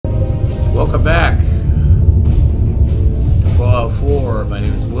Welcome back to Fallout 4. My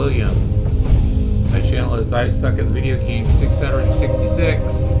name is William. My channel is I Suck at Video Games 666.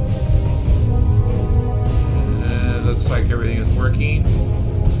 Looks like everything is working.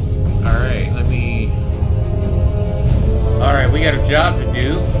 Alright, Alright, we got a job to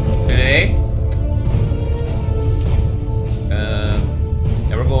do today. And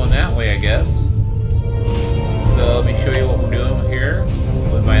we're going that way, I guess. So let me show you what we're doing here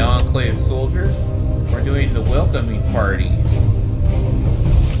with my Enclave soldier. We're doing the welcoming party.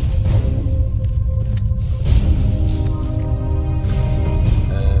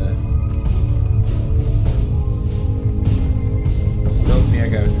 I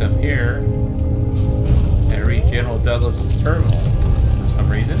gotta come here and read General Douglas's terminal for some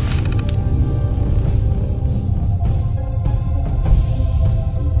reason.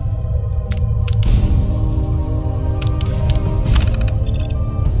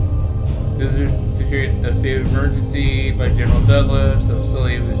 A state of emergency by General Douglas. The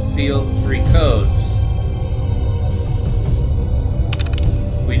facility was sealed with 3 codes.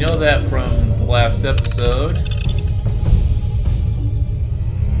 We know that from the last episode.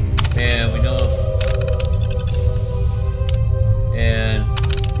 And we know, and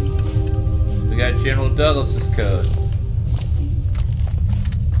we got General Douglas's code.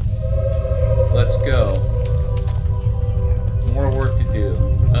 Let's go. More work to do.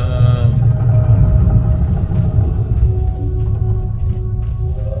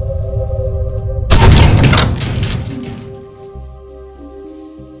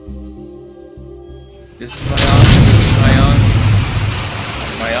 This is my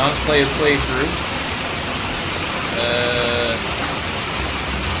Enclave playthrough.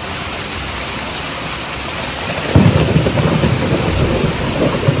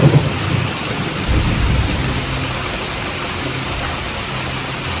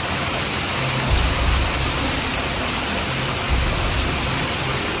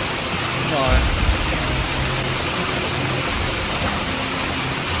 Come on.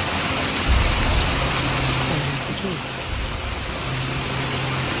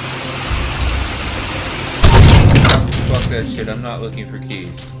 Fuck that shit, I'm not looking for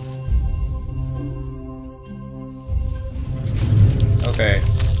keys. Okay.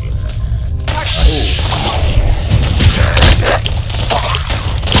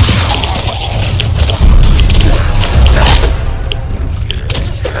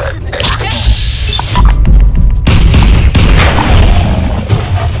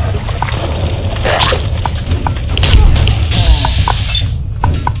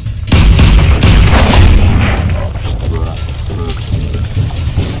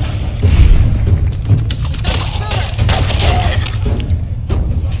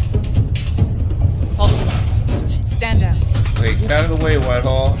 Wait, get out of the way,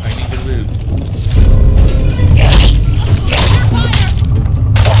 Whitehall. I need to loot.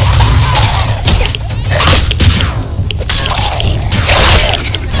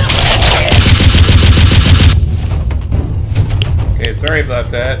 Okay, sorry about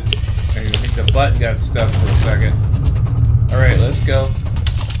that. I think the button got stuck for a second. Alright, let's go.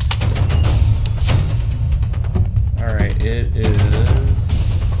 Alright, it is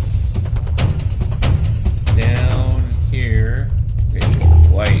down here. Okay,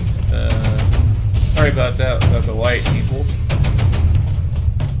 light. Sorry about that, about the light, people.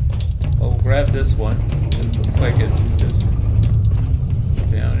 I'll grab this one. It looks like it's just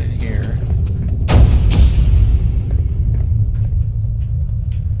down in here.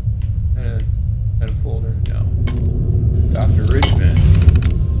 Had a folder? No. Dr. Richmond.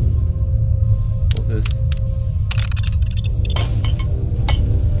 What's this?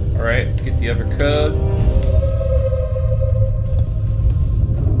 Alright, let's get the other code.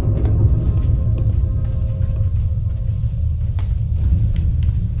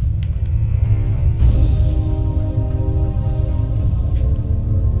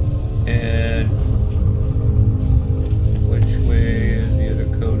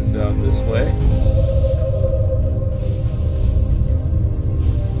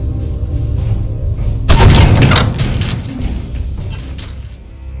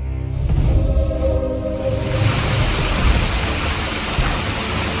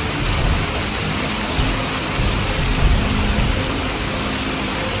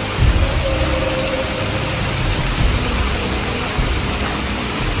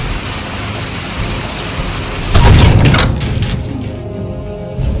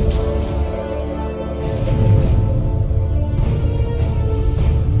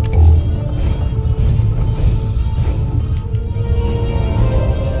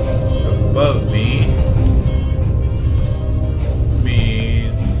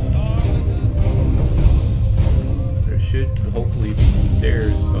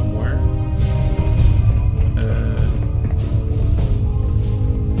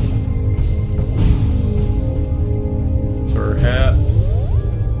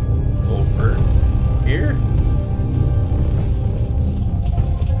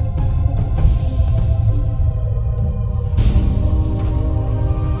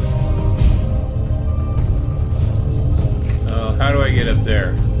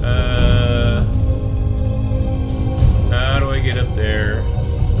 there? How do I get up there?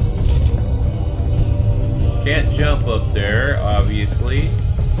 Can't jump up there, obviously.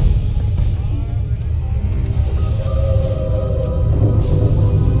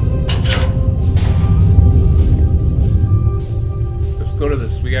 Let's go to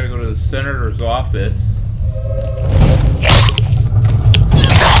this. We gotta go to the senator's office.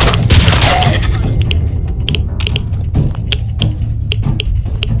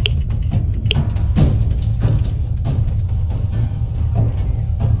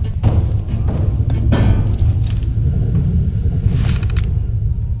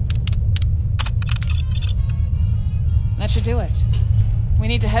 Should do it. We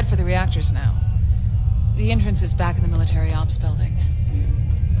need to head for the reactors now. The entrance is back in the military ops building.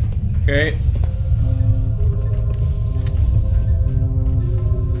 Okay.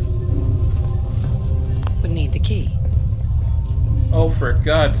 Would need the key. Oh, for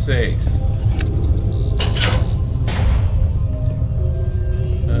God's sakes.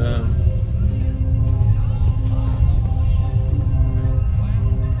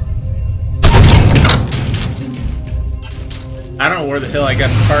 I don't know where the hell I got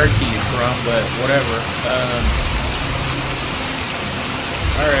the car keys from, but whatever.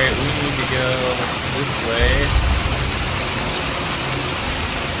 Alright, we need to go this way.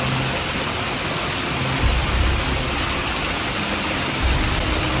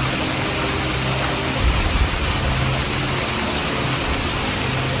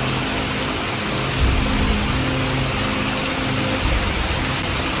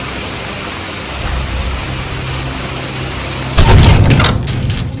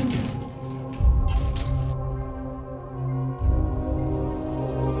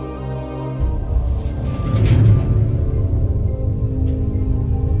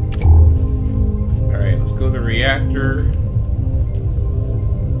 Reactor,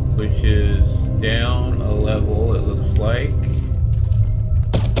 which is down a level, it looks like.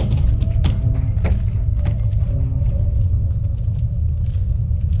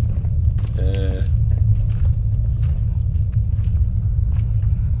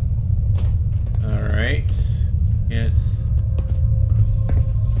 Alright.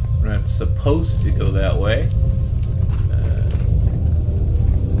 We're not supposed to go that way.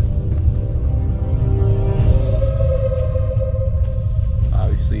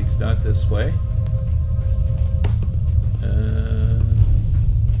 It's not this way.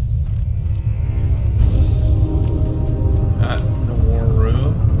 Not no more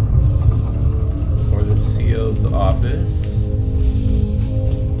room for the CO's office.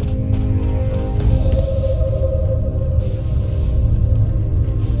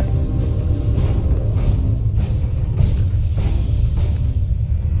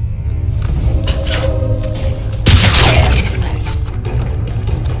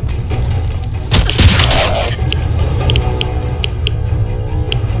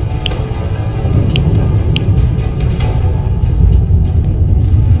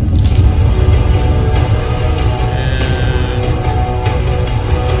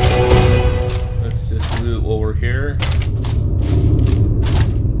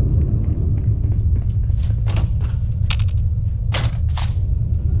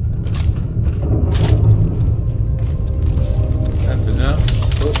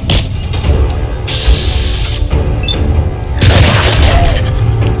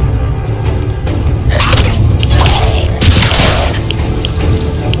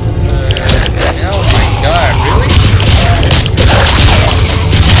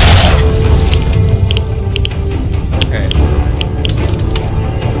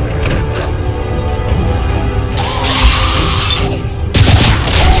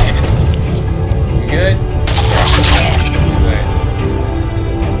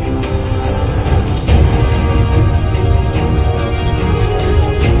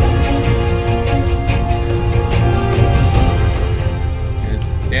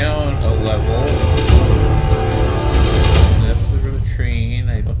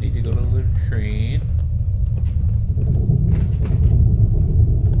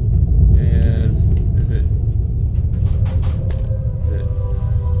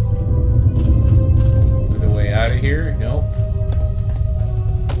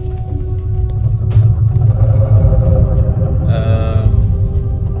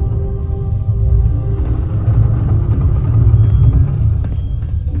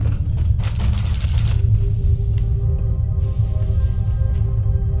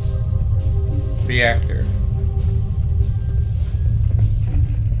 Reactor.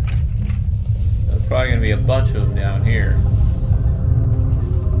 There's probably going to be a bunch of them down here.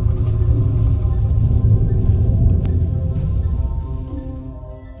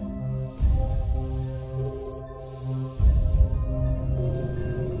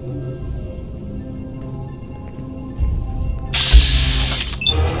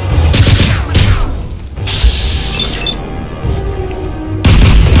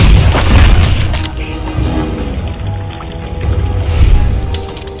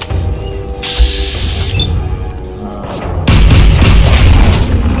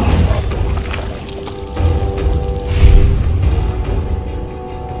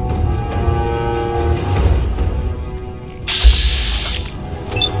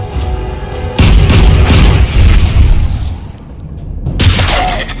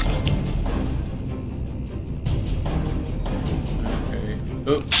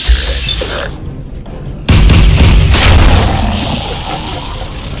 Oop.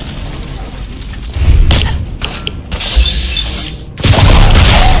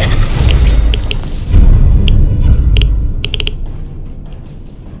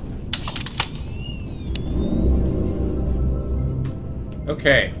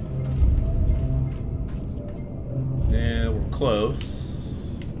 Okay. Yeah, we're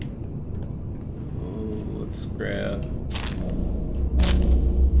close. Oh, let's grab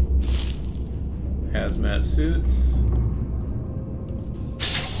hazmat suits.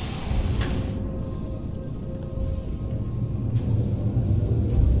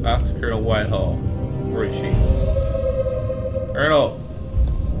 Back to Colonel Whitehall. Where is she? Colonel!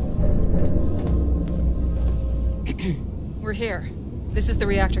 We're here. This is the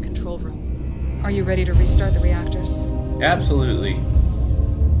reactor control room. Are you ready to restart the reactors? Absolutely.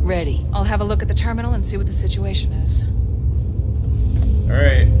 Ready. I'll have a look at the terminal and see what the situation is.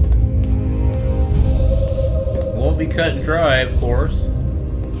 Alright. Won't be cut and dry, of course.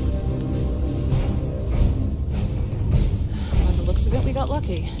 By the looks of it, we got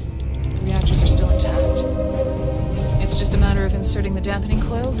lucky. The reactors are still intact. It's just a matter of inserting the dampening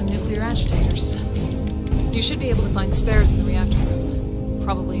coils and nuclear agitators. You should be able to find spares in the reactor room,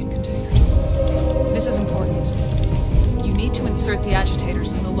 probably in containers. This is important. You need to insert the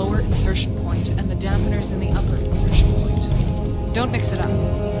agitators in the lower insertion point and the dampeners in the upper insertion point. Don't mix it up.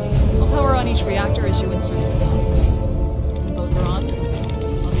 I'll power on each reactor as you insert the components. When both are on,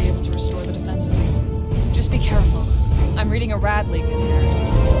 I'll be able to restore the defenses. Just be careful. I'm reading a rad leak in there.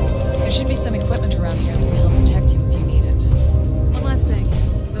 There should be some equipment around here that can help protect you if you need it. One last thing.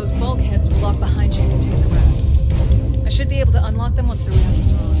 Those bulkheads will lock behind you and contain the rats. I should be able to unlock them once the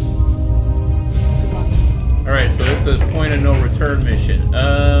reactors are on. Good luck. Alright, so it's a point of no return mission.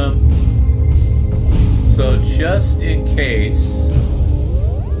 So just in case,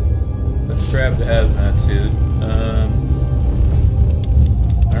 let's grab the hazmat suit.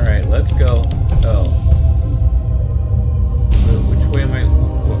 Alright, let's go. Oh. So which way am I,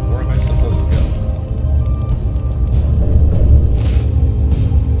 where am I supposed to go?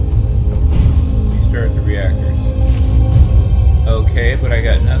 Restart the reactors. Okay, but I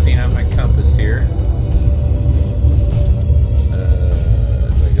got nothing on my compass here.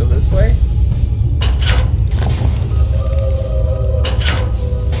 Do I go this way?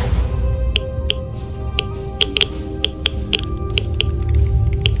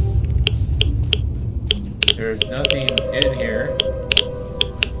 There's nothing in here.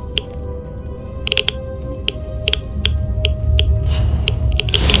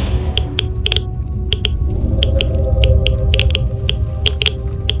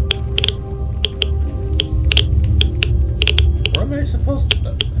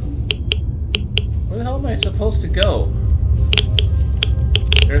 Where the hell am I supposed to go?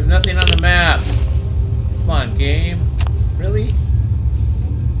 There's nothing on the map. Come on, game. Really?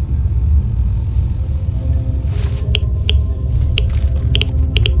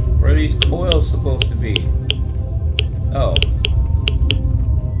 Where are these coils supposed to be? Oh.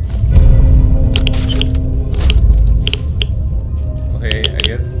 Okay, I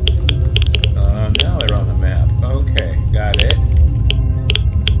get it. Now they're on the map. Okay, got it.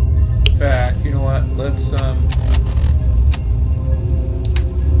 In fact, you know what? Let's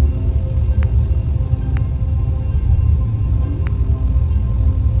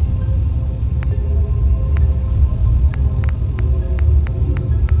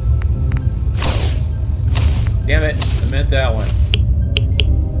damn it, I meant that one.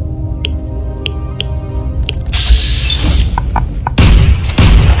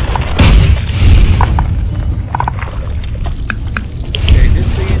 Okay,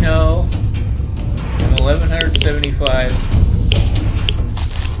 just so you know, I'm 1175.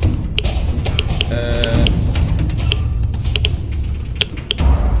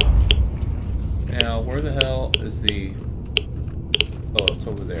 Now, where the hell is the... Oh, it's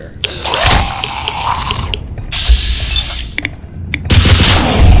over there.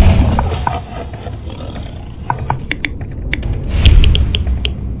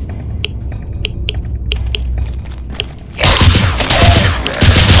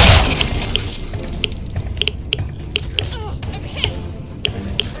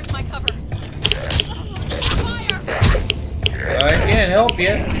 Help you.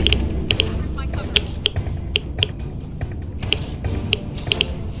 Where's my cover?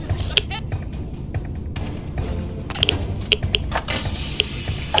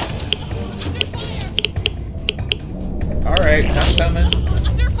 All right, I'm coming.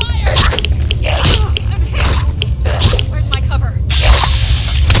 Under fire. Where's my cover?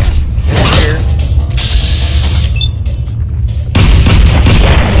 Here.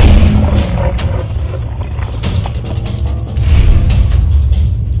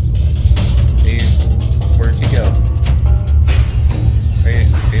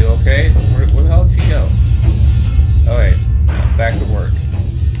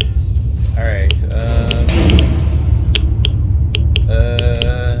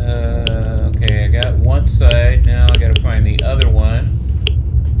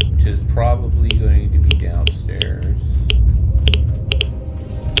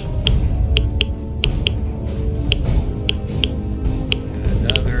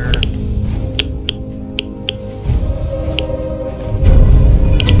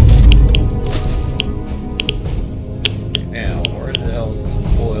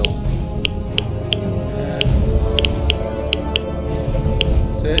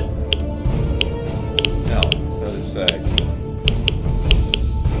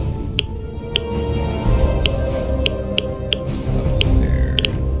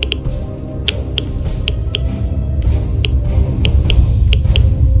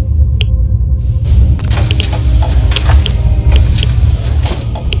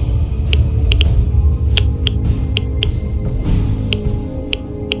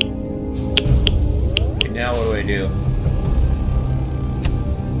 I do?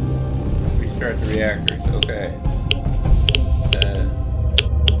 Restart the reactors. Okay.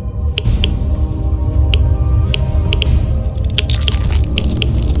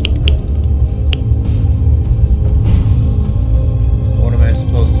 What am I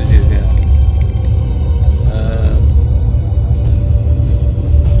supposed to do now?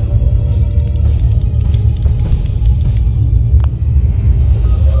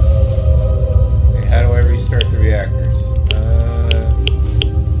 Okay, how do I restart the reactors?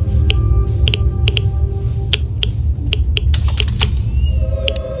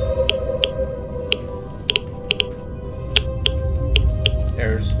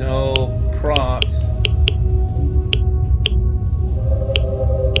 There's no prompt.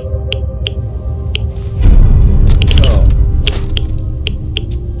 Oh.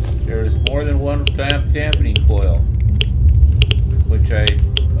 There's more than one dampening coil, which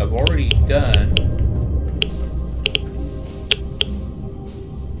I've already done.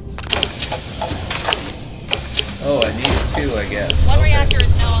 Oh, I need two, I guess. One Okay. reactor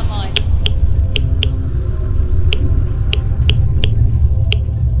is now online.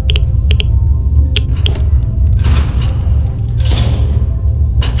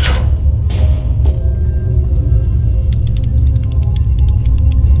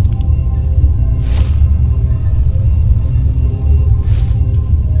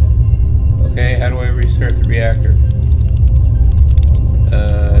 Okay, how do I restart the reactor? I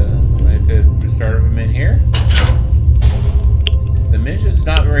have to restart them in here? The mission's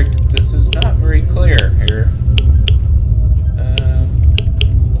not very, this is not very clear here.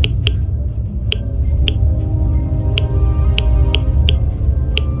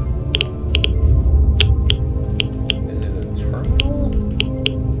 Is it a terminal?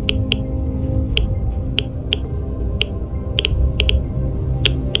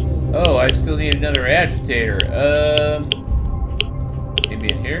 Oh, I still need another agitator. Maybe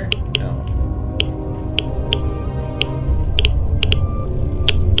in here? No.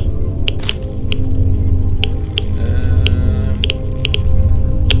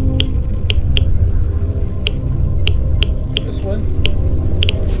 This one?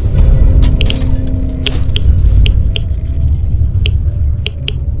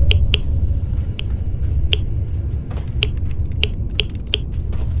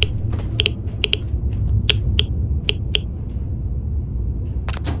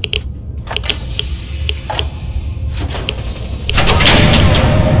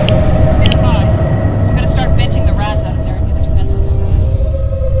 Stand by. I'm gonna start venting the rats out of there and get the defenses on.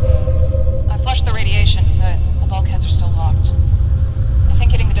 I flushed the radiation, but the bulkheads are still locked. I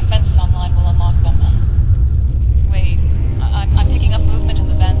think getting the defenses online will unlock them. Wait, I'm picking up movement in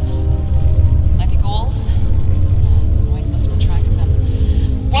the vents. Might be ghouls? The noise must have attracted them.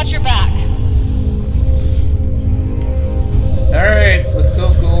 Watch your back. Alright, let's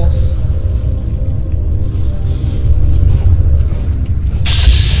go, ghouls.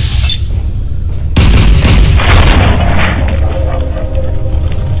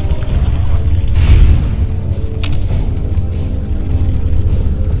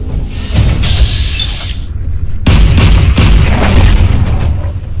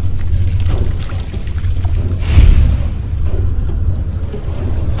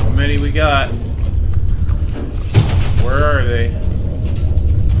 How many we got? Where are they?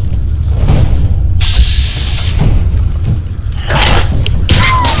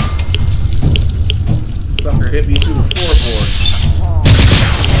 Sucker hit me through the floorboards.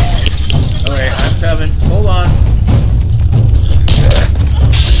 Okay, I'm coming. Hold on.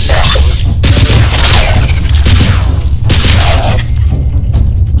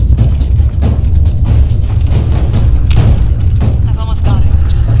 I've almost got it.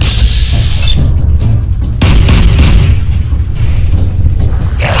 Just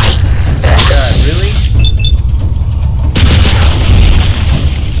God, really?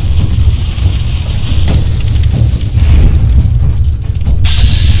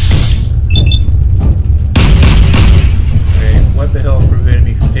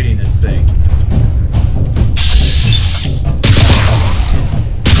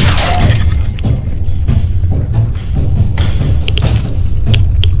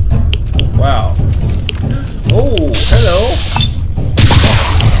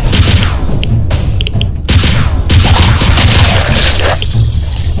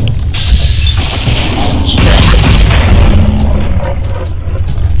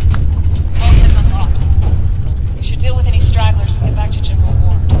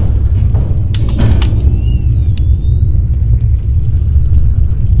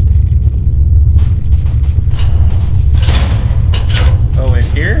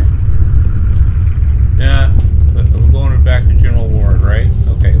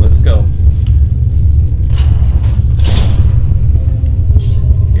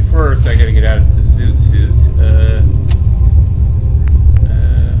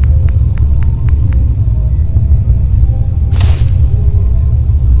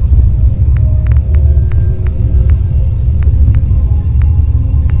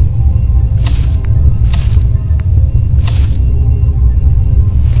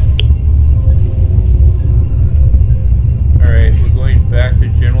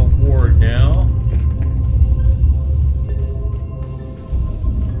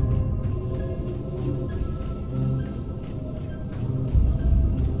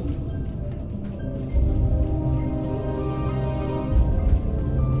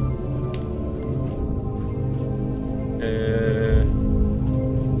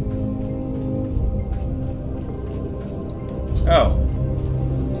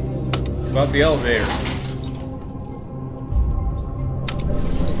 About the elevator.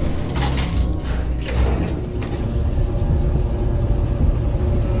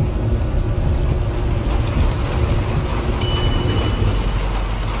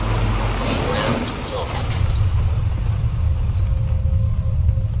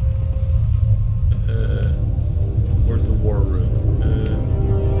 Where's the war room?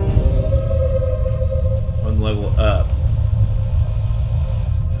 One level up.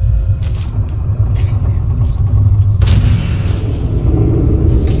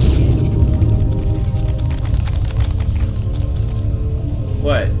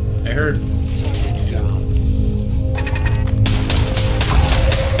 What? I heard. Turn it down.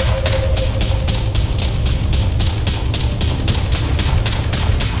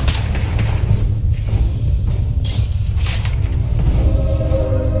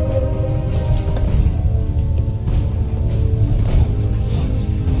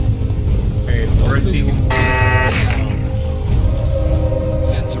 Hey, where is he?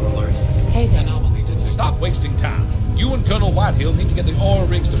 Sensor alert. Hey there. Anomaly detected. Stop wasting time. You and Colonel Whitehill need to get the oil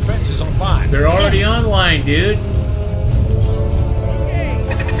rig's defenses online. They're already online, dude.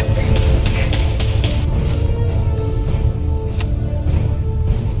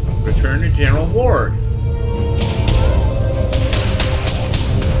 Return to General Ward.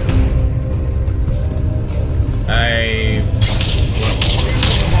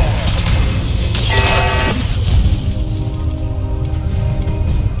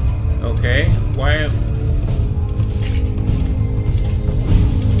 Okay, why am...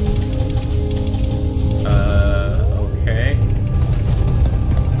 okay.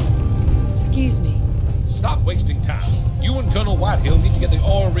 Excuse me. Stop wasting time. You and Colonel Whitehill need to get the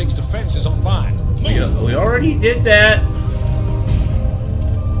oil rig's defenses online. We already did that.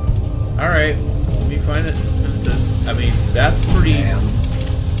 Alright, let me find it. I mean, that's pretty...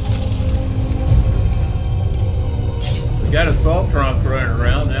 We got assaultrons running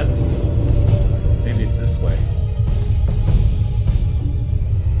around, that's... Maybe it's this way.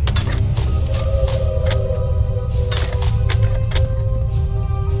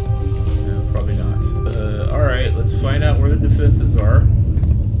 No, probably not. Alright, let's find out where the defenses are.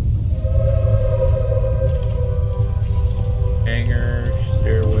 Hangar,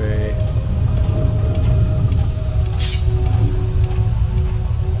 stairway.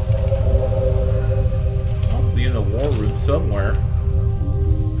 I'll be in the war room somewhere.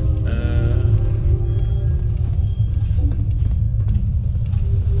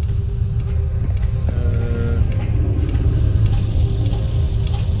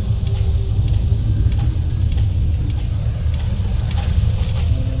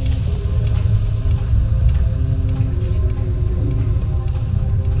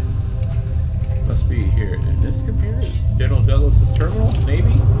 Must be here. In this computer? General Douglas's terminal?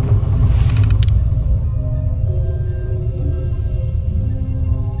 Maybe?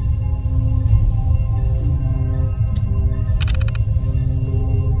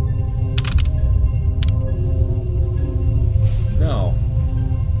 No.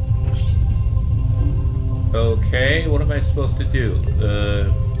 Okay, what am I supposed to do?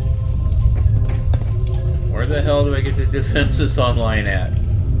 Where the hell do I get the defenses online at?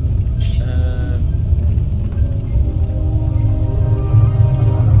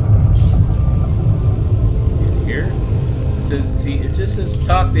 Here? It says, see, it just says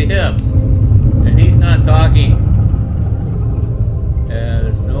talk to him. And he's not talking.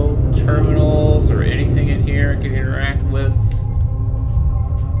 There's no terminals or anything in here I can interact with.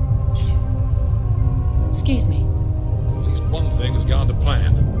 Excuse me. At least one thing has gone to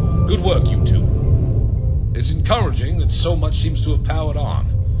plan. Good work, you two. It's encouraging that so much seems to have powered on.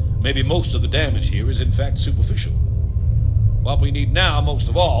 Maybe most of the damage here is in fact superficial. What we need now, most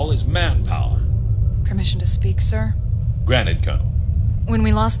of all, is manpower. Permission to speak, sir? Granted, Colonel. When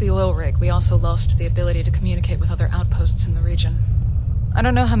we lost the oil rig, we also lost the ability to communicate with other outposts in the region. I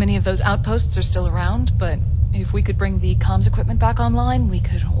don't know how many of those outposts are still around, but if we could bring the comms equipment back online, we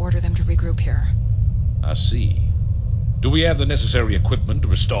could order them to regroup here. I see. Do we have the necessary equipment to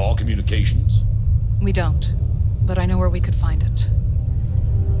restore communications? We don't, but I know where we could find it.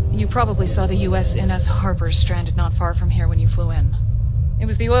 You probably saw the USNS Harper stranded not far from here when you flew in. It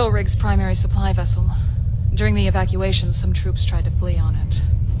was the oil rig's primary supply vessel. During the evacuation, some troops tried to flee on it.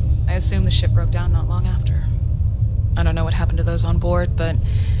 I assume the ship broke down not long after. I don't know what happened to those on board, but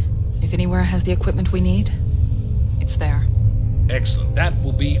if anywhere has the equipment we need, it's there. Excellent. That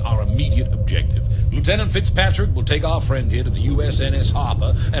will be our immediate objective. Lieutenant Fitzpatrick will take our friend here to the USNS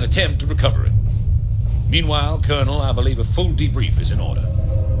Harper and attempt to recover it. Meanwhile, Colonel, I believe a full debrief is in order.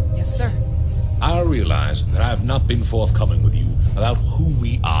 Yes, sir. I realize that I have not been forthcoming with you about who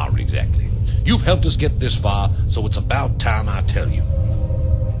we are exactly. You've helped us get this far, so it's about time I tell you.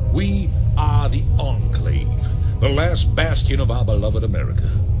 We are the Enclave, the last bastion of our beloved America.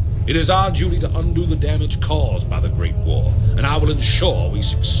 It is our duty to undo the damage caused by the Great War, and I will ensure we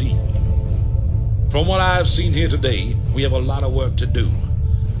succeed. From what I have seen here today, we have a lot of work to do.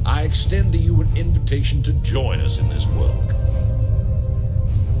 I extend to you an invitation to join us in this work.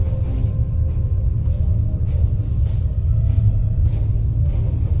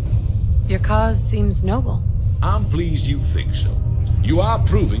 Your cause seems noble. I'm pleased you think so. You are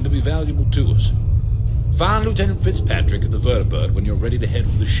proving to be valuable to us. Find Lieutenant Fitzpatrick at the Vertibird when you're ready to head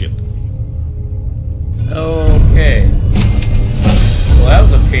for the ship. Okay. Well, that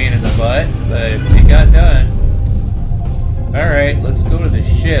was a pain in the butt, but it got done. Alright, let's go to the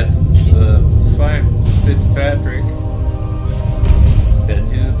ship. Let's find Fitzpatrick and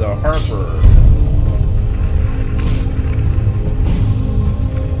do the Harper.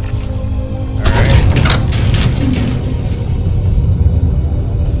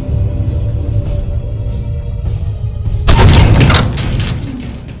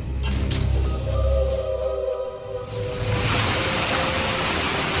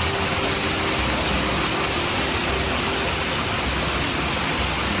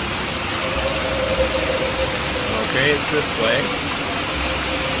 Okay, it's this way.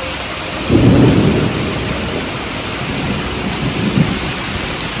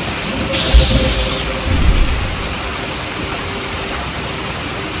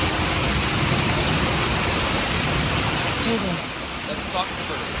 Let's talk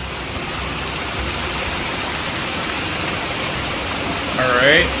first.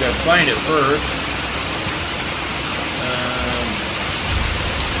 Alright, gotta find it first.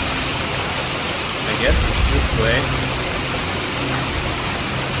 I guess it's this way.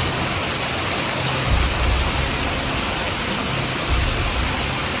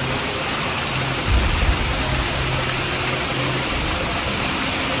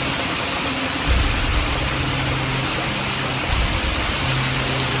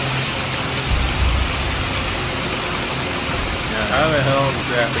 Now, how the hell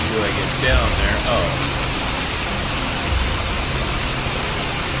exactly do I get down there? Oh.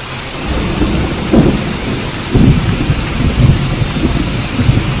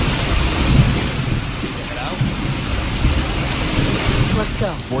 Let's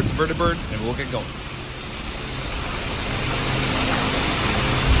go. Board the Vertibird and we'll get going.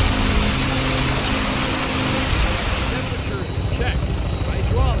 Temperatures, check.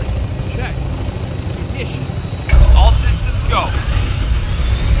 Hydraulics, check. Ignition. All systems go.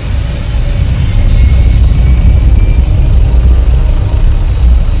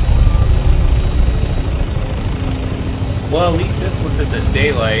 Well, at least this was in the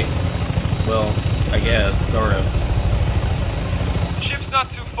daylight. Well, I guess, sort of. Ship's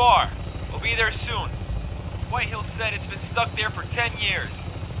not too far. We'll be there soon. Whitehill said it's been stuck there for 10 years.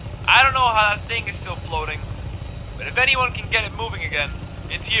 I don't know how that thing is still floating, but if anyone can get it moving again,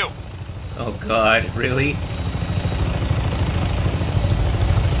 it's you. Oh god, really?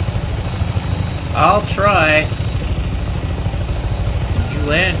 I'll try. You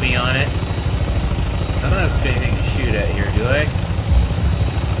land me on it. I don't have anything to shoot at here, do I?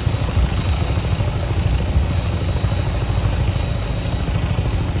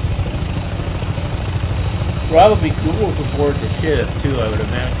 Probably Google's aboard the ship, too, I would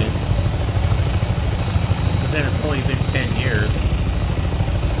imagine. But then it's only been 10 years.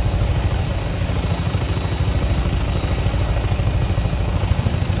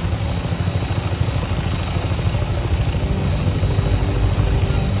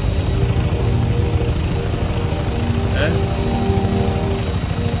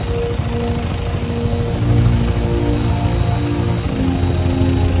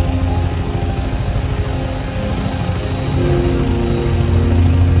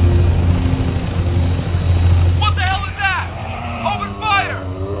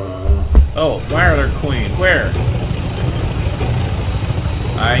 Oh, Wireless Queen, where?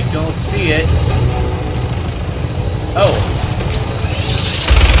 I don't see it. Oh.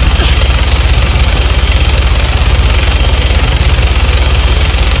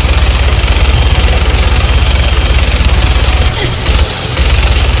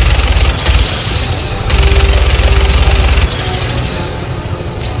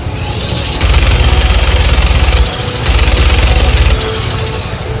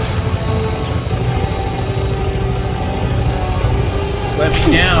 Let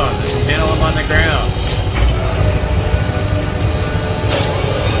me down. Channel him on the ground.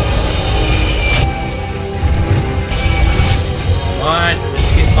 Come on,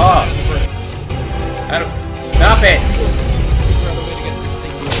 let's get off. I don't. Stop it!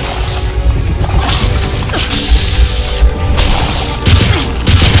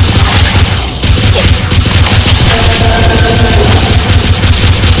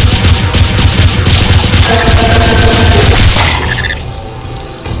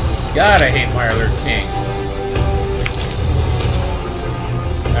 God, I hate Marler King.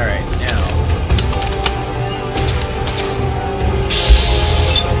 Alright, now.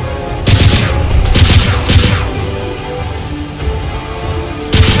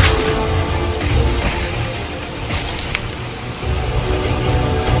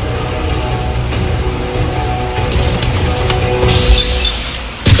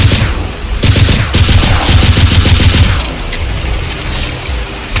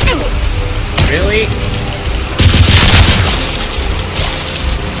 Really?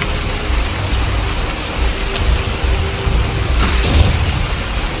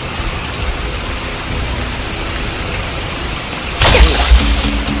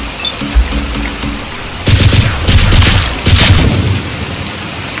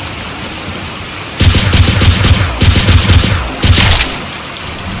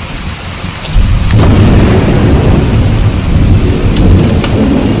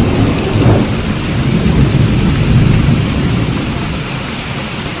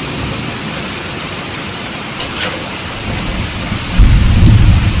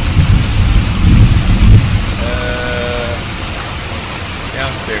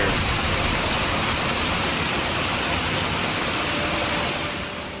 Downstairs.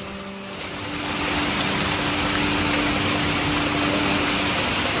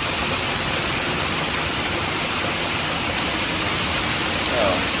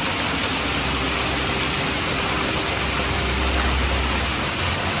 Oh.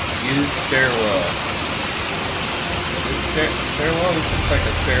 Use stairwell. Stairwell? This looks like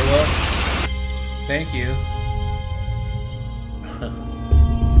a stairwell. Thank you.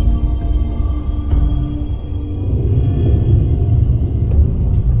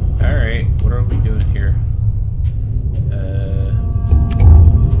 Alright, what are we doing here?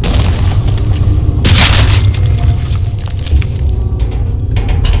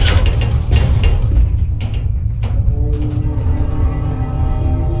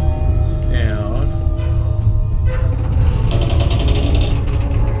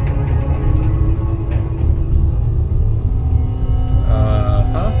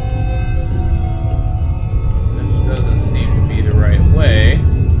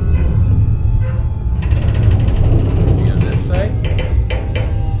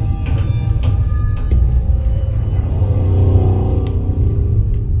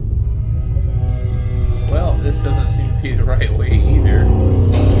 This doesn't seem to be the right way either.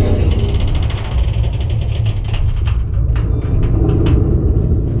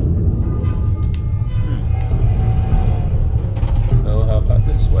 Oh, how about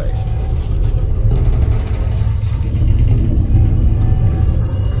this way?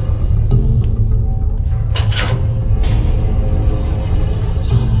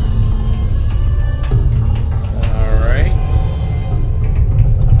 Alright.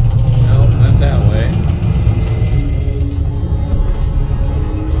 No, not that way.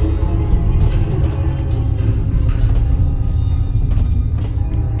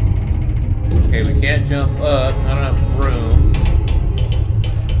 Okay, we can't jump up, not enough room.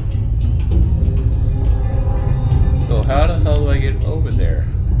 So how the hell do I get over there?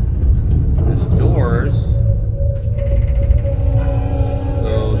 There's doors.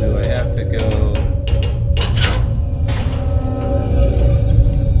 So do I have to go?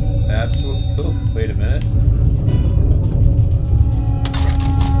 That's what, oh, wait a minute.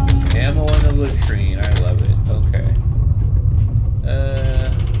 Ammo on the latrine, I love it, okay.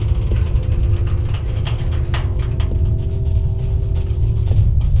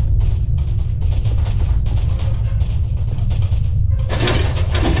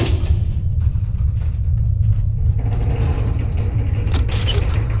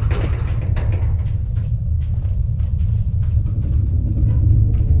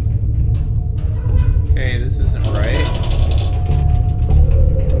 Okay, this isn't right.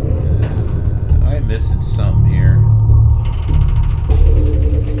 I'm missing something here.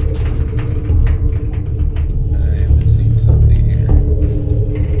 I'm missing something here.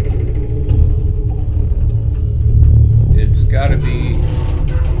 It's gotta be...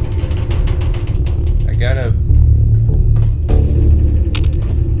 I gotta...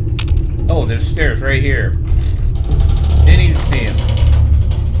 Oh, there's stairs right here. Didn't even see him.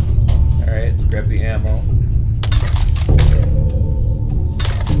 Alright, let's grab the ammo.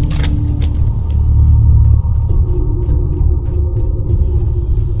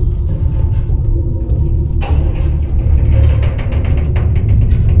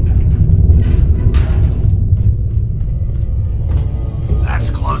 That's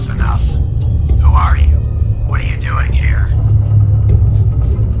close enough. Who are you? What are you doing here?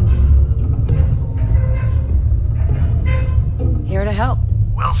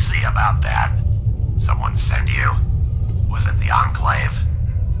 We'll see about that. Someone send you? Was it the Enclave?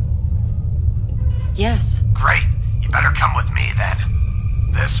 Yes. Great. You better come with me then.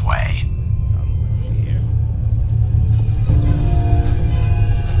 This way.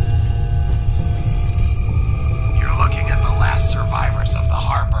 You're looking at the last survivors of the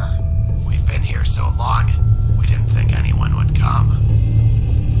harbor. We've been here so long, we didn't think anyone would come.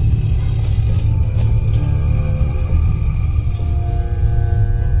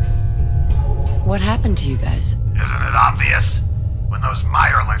 What happened to you guys? Isn't it obvious? When those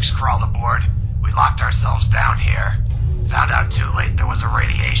Mirelurks crawled aboard, we locked ourselves down here. Found out too late there was a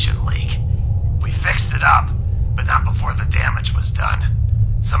radiation leak. We fixed it up, but not before the damage was done.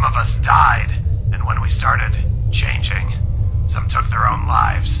 Some of us died, and when we started changing, some took their own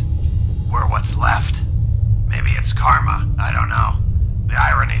lives. We're what's left. Maybe it's karma, I don't know. The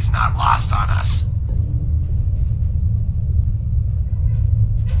irony's not lost on us.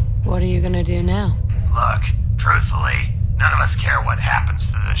 What are you gonna do now? Look, truthfully, none of us care what happens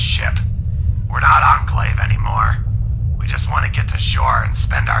to this ship. We're not Enclave anymore. We just want to get to shore and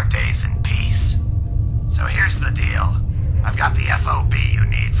spend our days in peace. So here's the deal. I've got the FOB you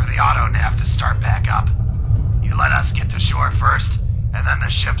need for the auto-nav to start back up. You let us get to shore first, and then the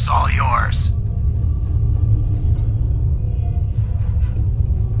ship's all yours.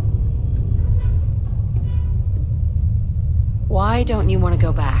 Why don't you want to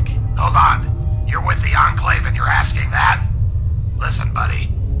go back? Hold on. You're with the Enclave and you're asking that? Listen,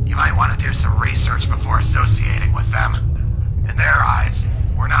 buddy. You might want to do some research before associating with them. In their eyes,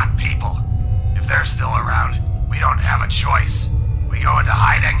 we're not people. If they're still around, we don't have a choice. We go into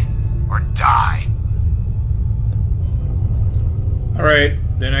hiding, or die. Alright,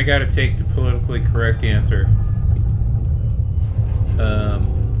 then I gotta take the politically correct answer.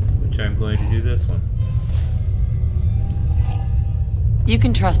 Which I'm going to do this one. You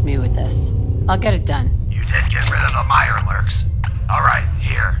can trust me with this. I'll get it done. You did get rid of the Mirelurks. Alright,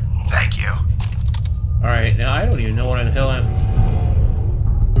 here. Thank you. Alright, now I don't even know what the hell I'm...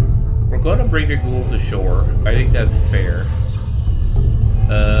 We're gonna bring the ghouls ashore. I think that's fair.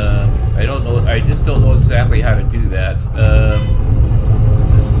 I don't know, I just don't know exactly how to do that.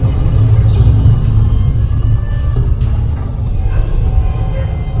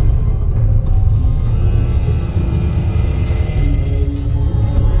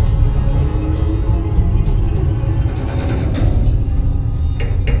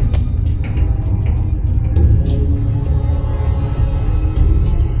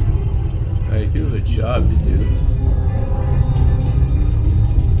 I do have a job to do.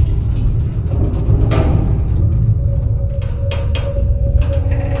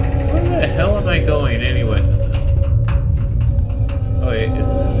 Where the hell am I going anyway? Oh wait, it's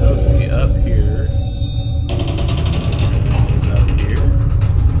supposed to be up here. Up here.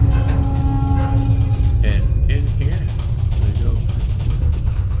 And in here. There we go.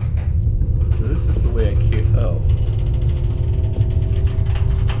 So this is the way I came. Oh.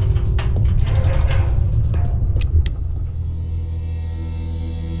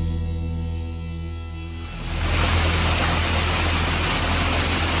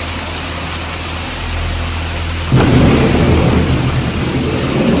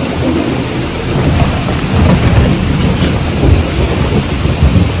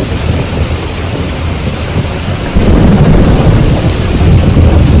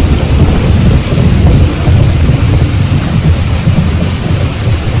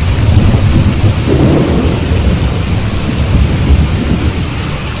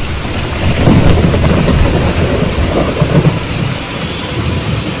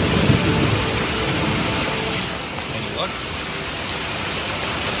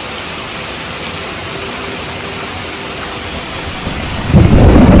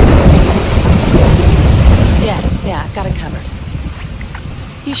 Yeah, got it covered.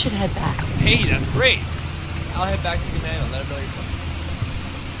 You should head back. Hey, that's great. I'll head back to command and let him know you're coming.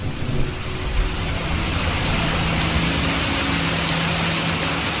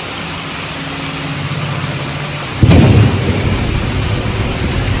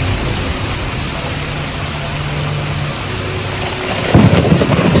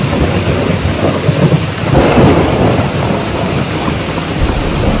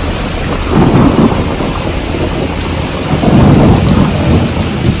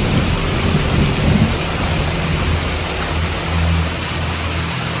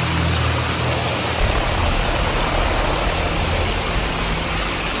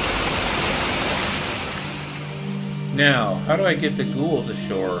 Now, how do I get the ghouls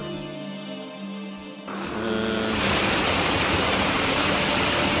ashore?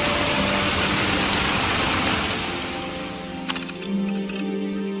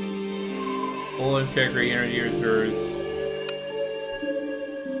 Full integrity, energy reserves.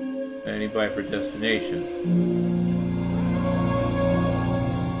 Any buy for destination.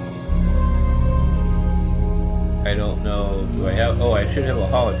 I don't know. Do I have? Oh, I should have a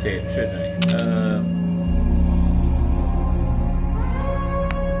holotape, shouldn't I?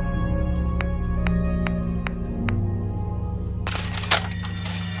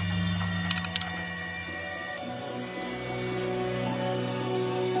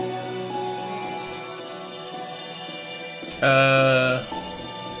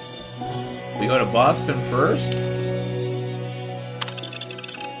 We go to Boston first?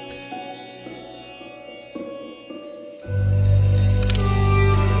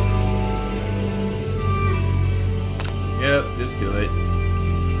 Yep, just do it.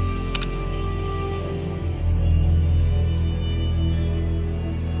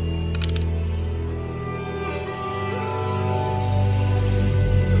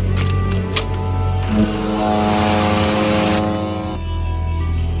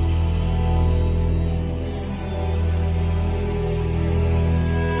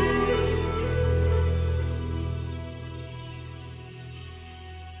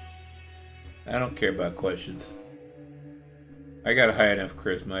 I don't care about questions. I got a high enough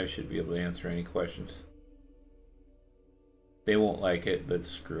charisma, I should be able to answer any questions. They won't like it, but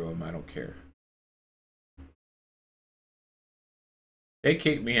screw them, I don't care. They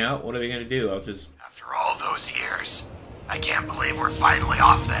kicked me out, what are they gonna do? I'll just... After all those years, I can't believe we're finally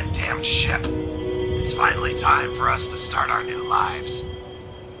off that damned ship. It's finally time for us to start our new lives.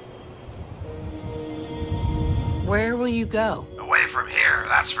 Where will you go? Away from here,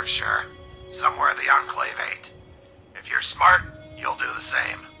 that's for sure. Somewhere the Enclave ain't. If you're smart, you'll do the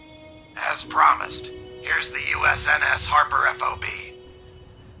same. As promised, here's the USNS Harper FOB.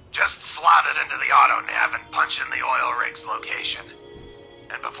 Just slot it into the auto nav and punch in the oil rig's location.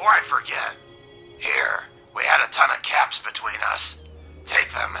 And before I forget, here, we had a ton of caps between us.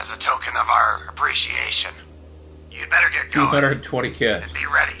 Take them as a token of our appreciation. You'd better get going. 220 caps. And be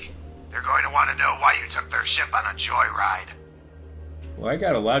ready. They're going to want to know why you took their ship on a joyride. Well, I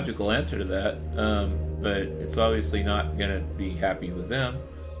got a logical answer to that, but it's obviously not going to be happy with them.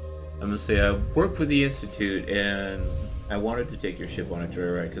 I'm going to say I worked for the Institute, and I wanted to take your ship on a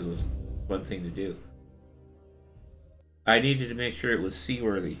joyride because it was one thing to do. I needed to make sure it was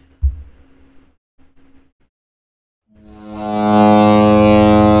seaworthy.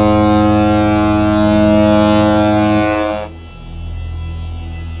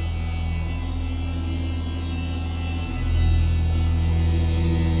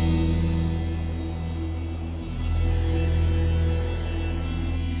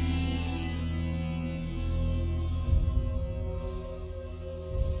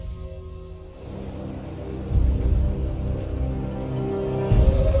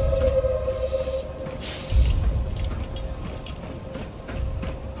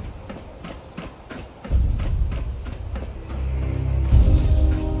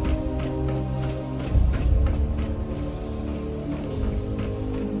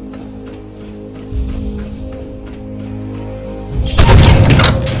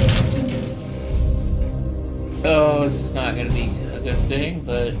 Oh, this is not going to be a good thing,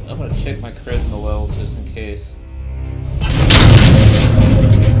 but I'm going to check my charisma levels just in case.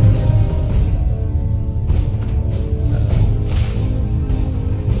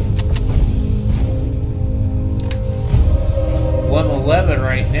 I'm 11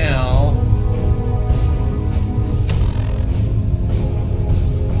 right now.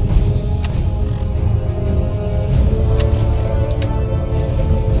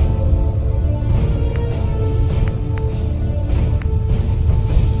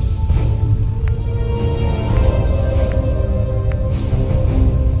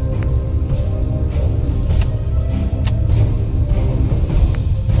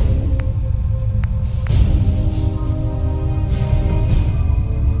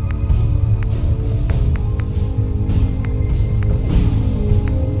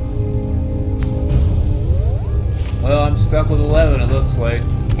 Well, I'm stuck with 11, it looks like.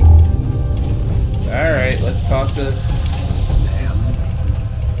 Alright, let's talk to... Damn.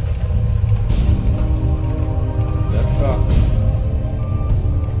 Let's talk.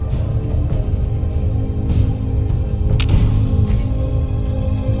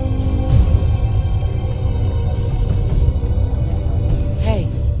 Hey.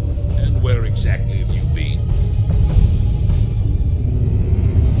 And where exactly have you been?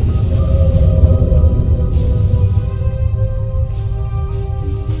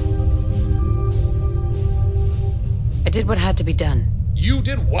 I did what had to be done. You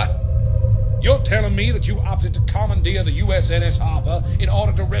did what? You're telling me that you opted to commandeer the USNS Harper in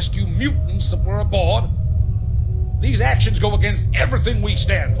order to rescue mutants that were aboard? These actions go against everything we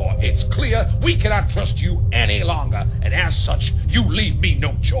stand for. It's clear we cannot trust you any longer, and as such, you leave me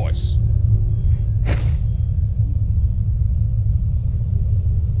no choice.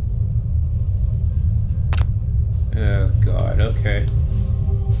 Oh, God, okay.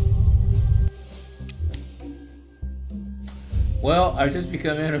 Well, I've just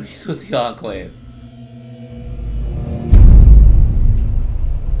become enemies with the Enclave.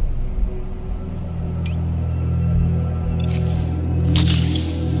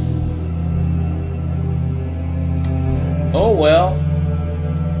 Oh, well.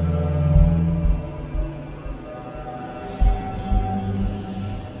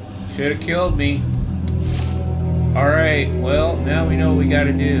 Should have killed me. Alright, well, now we know what we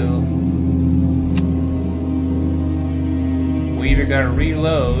gotta do. We either gotta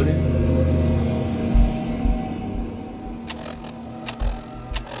reload.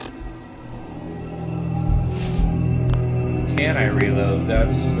 Can I reload?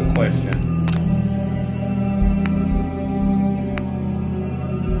 That's the question.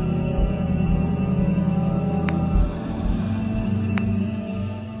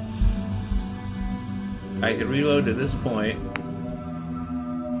 I can reload to this point.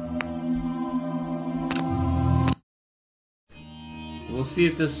 We'll see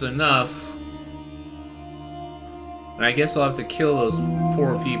if this is enough. And I guess I'll have to kill those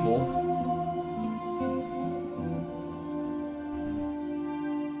poor people.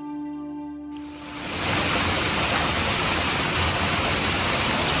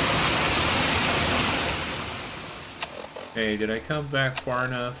 Hey, did I come back far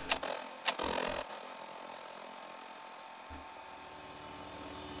enough?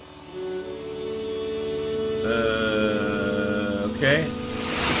 Okay.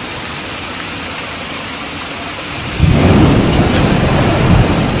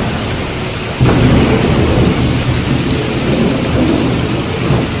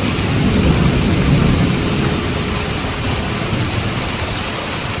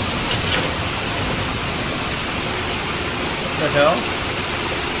 What the hell?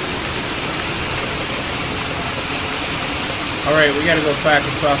 Alright, we gotta go back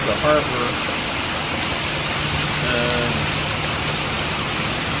across the harbor.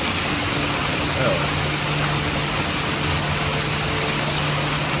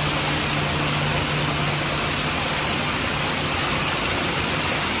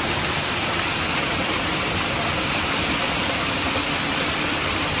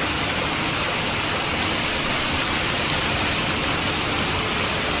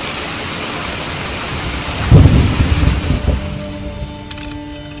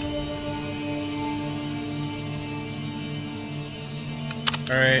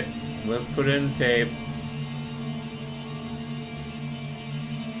 Alright, let's put in the tape.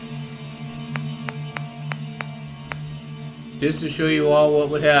 Just to show you all what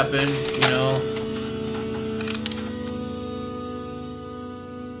would happen, you know.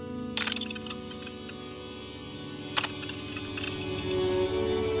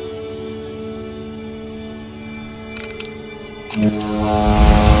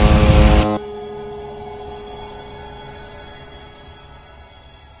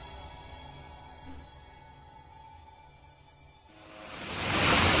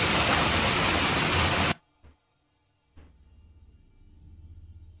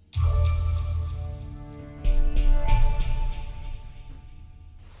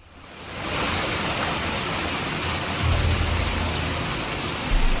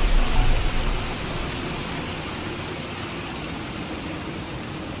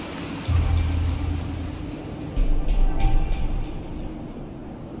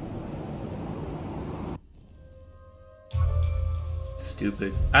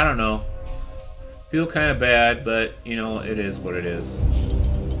 Stupid. I don't know. Feel kind of bad, but, you know, it is what it is.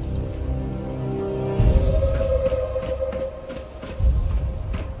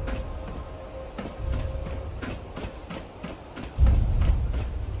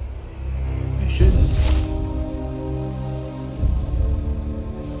 I shouldn't.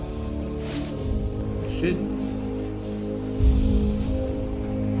 I shouldn't.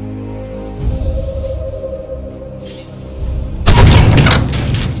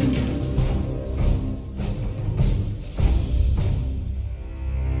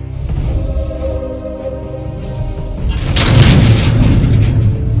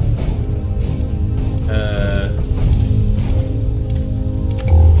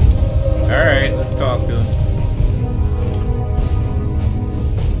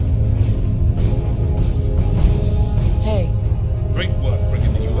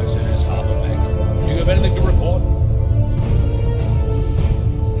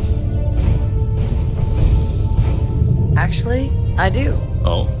 Actually, I do.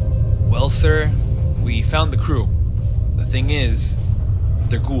 Oh? Well, sir, we found the crew. The thing is,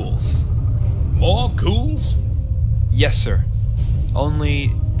 they're ghouls. More ghouls? Yes, sir.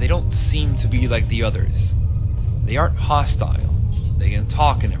 Only they don't seem to be like the others. They aren't hostile. They can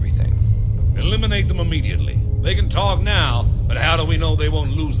talk and everything. Eliminate them immediately. They can talk now, but how do we know they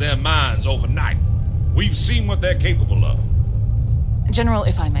won't lose their minds overnight? We've seen what they're capable of. General,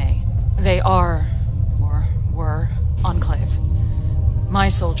 if I may, they are, or were, Enclave. My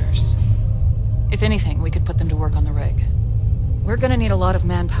soldiers. If anything, we could put them to work on the rig. We're gonna need a lot of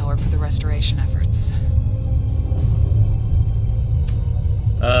manpower for the restoration efforts.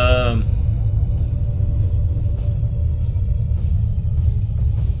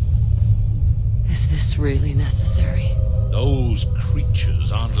 Is this really necessary? Those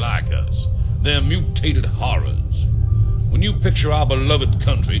creatures aren't like us. They're mutated horrors. When you picture our beloved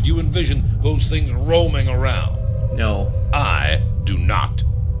country, do you envision those things roaming around? No. I do not.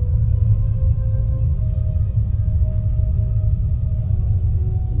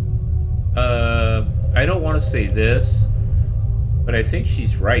 I don't want to say this, but I think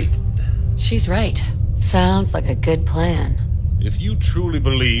she's right. She's right. Sounds like a good plan. If you truly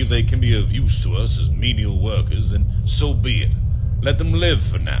believe they can be of use to us as menial workers, then so be it. Let them live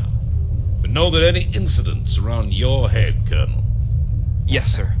for now. But know that any incidents are on your head, Colonel. Yes,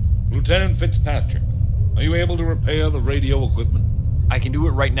 sir. Lieutenant Fitzpatrick, are you able to repair the radio equipment? I can do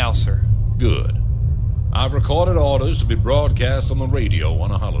it right now, sir. Good. I've recorded orders to be broadcast on the radio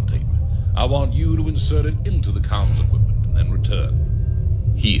on a holotape. I want you to insert it into the comms equipment and then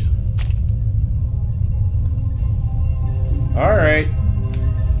return. Here. Alright.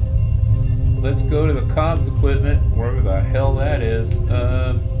 Let's go to the comms equipment, wherever the hell that is.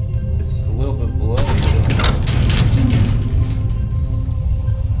 It's a little bit below me.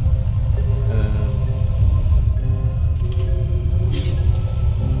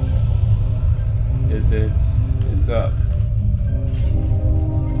 It's up.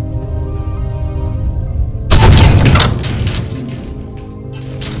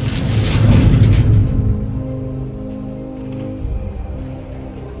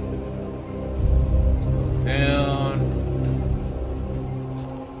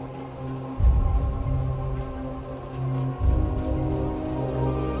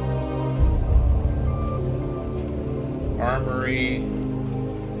 Armory.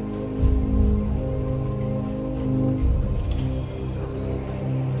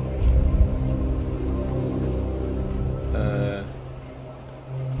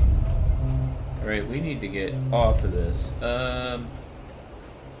 Alright, we need to get off of this.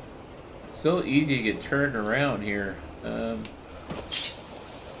 So easy to get turned around here.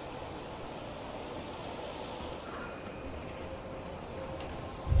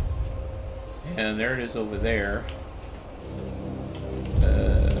 And there it is over there.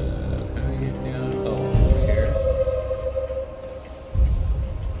 Can I get down? Oh, over here.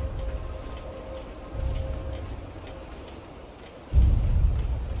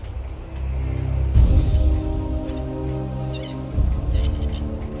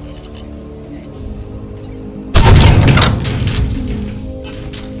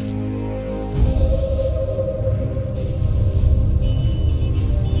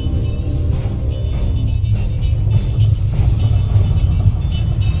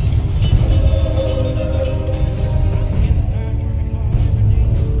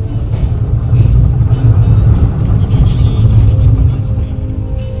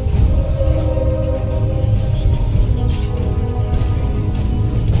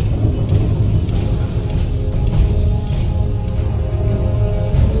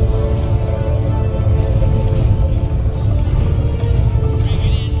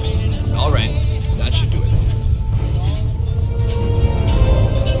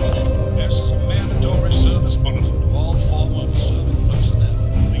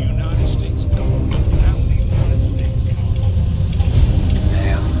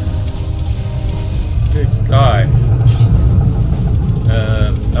 God.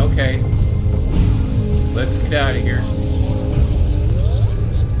 Okay. Let's get out of here.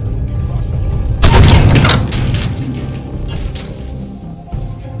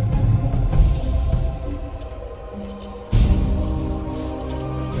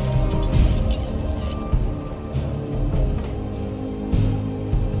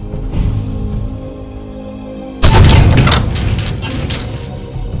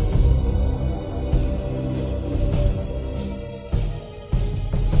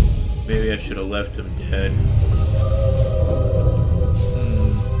 Maybe I should have left him dead.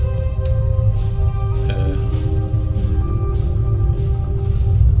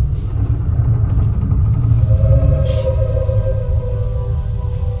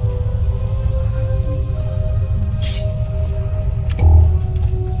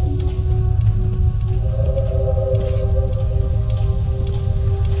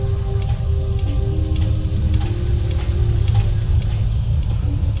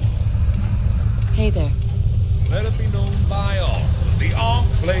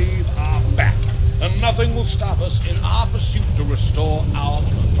 will stop us in our pursuit to restore our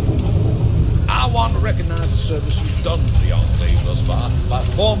country. I want to recognize the service you've done for the Enclave thus far by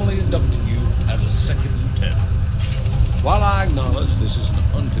formally inducting you as a second lieutenant. While I acknowledge this is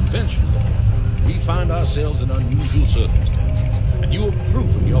an unconventional role, we find ourselves in unusual circumstances, and you have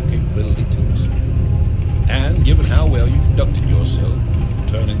proven your capability to us. And given how well you conducted yourself,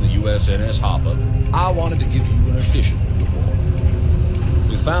 returning the USNS Harper, I wanted to give you an additional reward.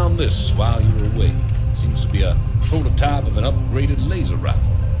 We found this while you were away. Seems to be a prototype of an upgraded laser rifle.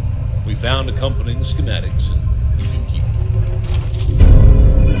 We found accompanying schematics, and you can keep it.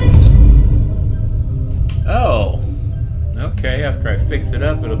 Oh. Okay, after I fix it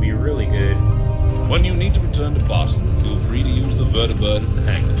up, it'll be really good. When you need to return to Boston, feel free to use the vertibird at the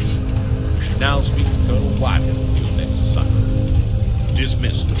hangars. You should now speak to Colonel Whitehead for your next assignment.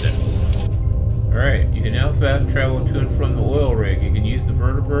 Dismissed, Lieutenant. Alright, you can now fast travel to and from the oil rig. You can use the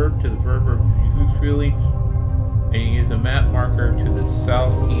vertibird to the vertibird freely, and you can use a map marker to the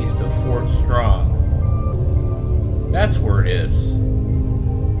southeast of Fort Strong. That's where it is.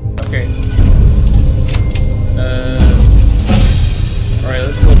 Okay. Alright,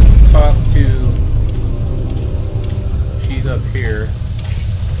 let's go talk to... She's up here.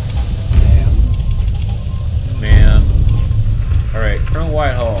 Ma'am. Alright, Colonel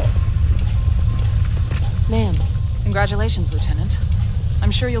Whitehall. Ma'am. Congratulations, Lieutenant. I'm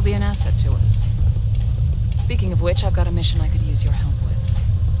sure you'll be an asset to us. Speaking of which, I've got a mission I could use your help with.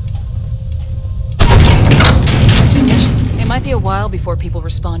 What's the mission? It might be a while before people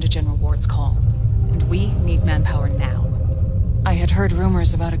respond to General Ward's call, and we need manpower now. I had heard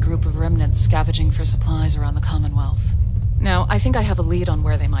rumors about a group of remnants scavenging for supplies around the Commonwealth. Now, I think I have a lead on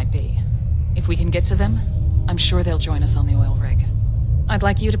where they might be. If we can get to them, I'm sure they'll join us on the oil rig. I'd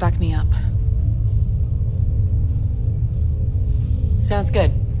like you to back me up. Sounds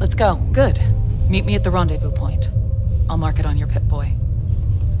good. Let's go. Good. Meet me at the rendezvous point. I'll mark it on your Pip-Boy.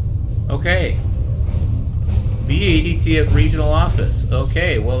 Okay. BADTF Regional Office.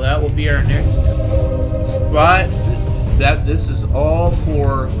 Okay, well that will be our next spot. This is all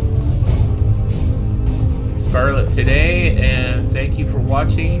for Scarlett today, and thank you for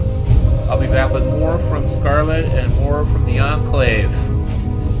watching. I'll be back with more from Scarlett and more from the Enclave.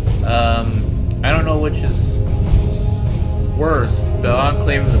 I don't know which is worse, the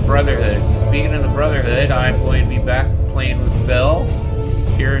Enclave or the Brotherhood. Speaking of the Brotherhood, I'm going to be back playing with Bell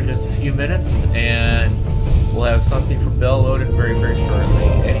here in just a few minutes, and we'll have something for Bell loaded very, very shortly.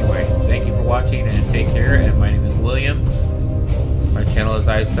 Anyway, thank you for watching and take care, and my name is William. My channel is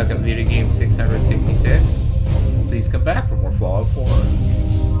I Suck at Video Game 666. Please come back for more Fallout 4.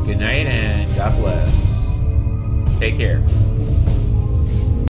 Good night and God bless. Take care.